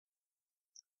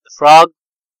Frog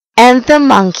and the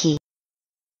Monkey.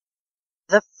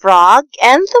 The frog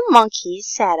and the monkey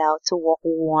set out to walk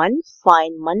one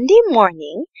fine Monday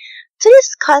morning to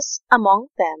discuss among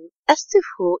them as to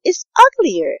who is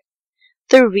uglier.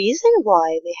 The reason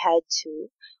why they had to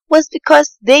was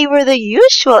because they were the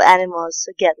usual animals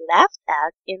who get laughed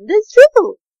at in the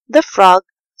zoo. The frog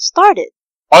started.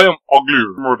 I am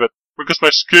uglier, Morbid, because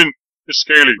my skin is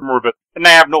scaly, Morbid, and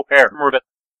I have no hair, Morbid.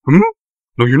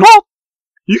 No, you're not.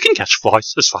 You can catch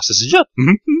flies as fast as a jet.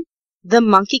 The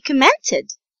monkey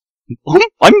commented.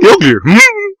 I'm the uglier,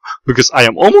 because I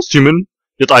am almost human,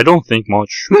 yet I don't think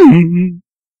much.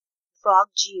 Frog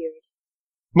jeered.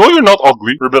 No, you're not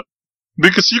ugly, Ribbit,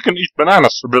 because you can eat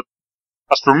bananas, Ribbit.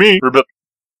 As for me, Ribbit,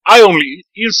 I only eat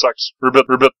insects, Ribbit.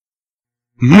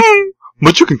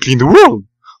 But you can clean the world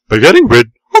by getting rid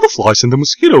of the flies and the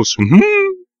mosquitoes.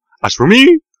 As for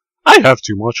me, I have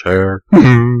too much hair.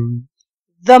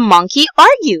 The monkey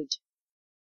argued.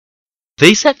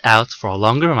 They set out for a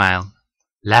longer mile,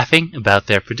 laughing about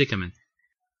their predicament.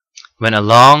 When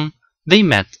along, they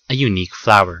met a unique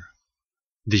flower.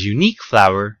 The unique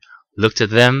flower looked at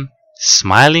them,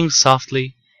 smiling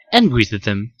softly, and greeted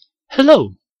them,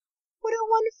 "Hello." What a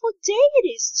wonderful day it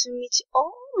is to meet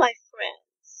all my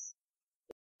friends.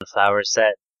 The flower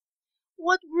said,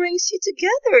 What brings you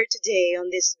together today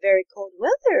on this very cold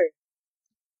weather?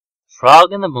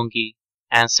 Frog and the monkey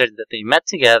answered that they met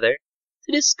together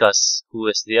to discuss who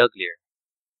is the uglier.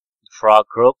 The frog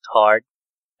croaked hard,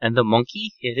 and the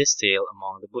monkey hid his tail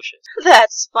among the bushes.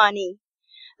 That's funny.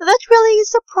 That really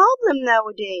is a problem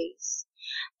nowadays.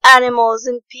 Animals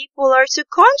and people are too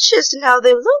conscious in how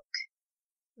they look.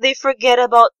 They forget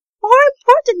about more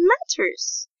important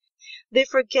matters. They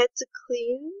forget to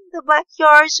clean the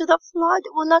backyard so the flood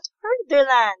will not hurt their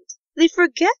land. They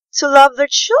forget to love their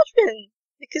children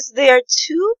because they are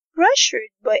too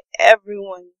pressured by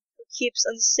everyone who keeps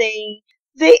on saying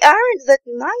they aren't that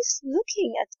nice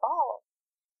looking at all.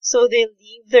 So they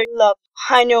leave their love.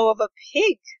 I know of a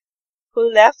pig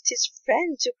who left his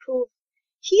friend to prove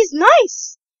he's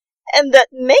nice, and that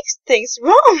makes things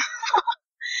wrong.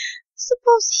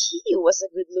 Suppose he was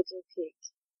a good-looking pig.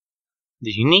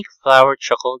 The unique flower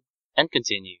chuckled and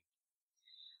continued.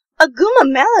 A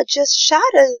gumamela just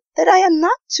shouted that I am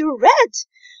not too red.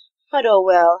 But oh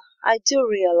well, I do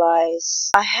realize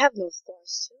I have no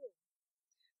thorns too.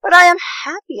 But I am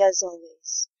happy as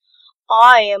always.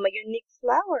 I am a unique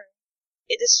flower.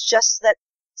 It is just that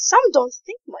some don't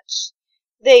think much.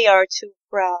 They are too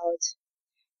proud.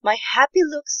 My happy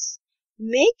looks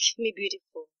make me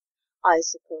beautiful, I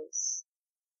suppose.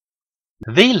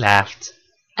 They laughed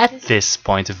at this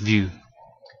point of view,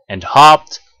 and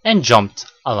hopped and jumped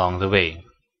along the way.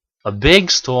 A big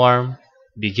storm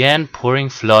began pouring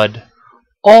flood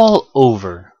all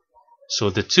over, so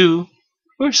the two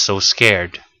were so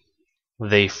scared.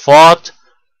 They fought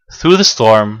through the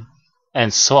storm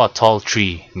and saw a tall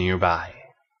tree nearby.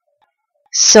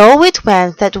 So it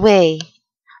went that way.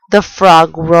 The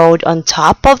frog rode on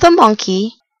top of the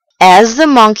monkey as the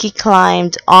monkey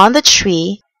climbed on the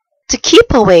tree to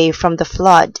keep away from the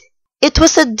flood. It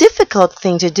was a difficult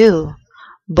thing to do,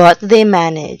 but they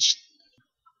managed.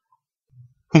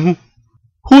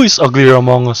 Who is uglier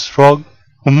among us, Frog?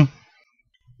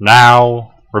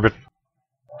 Now, Ribbit.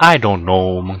 I don't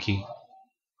know, Monkey.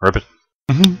 Ribbit.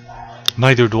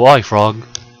 Neither do I, Frog.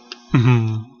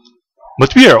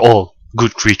 But we are all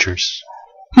good creatures.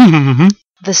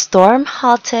 The storm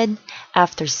halted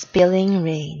after spilling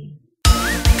rain.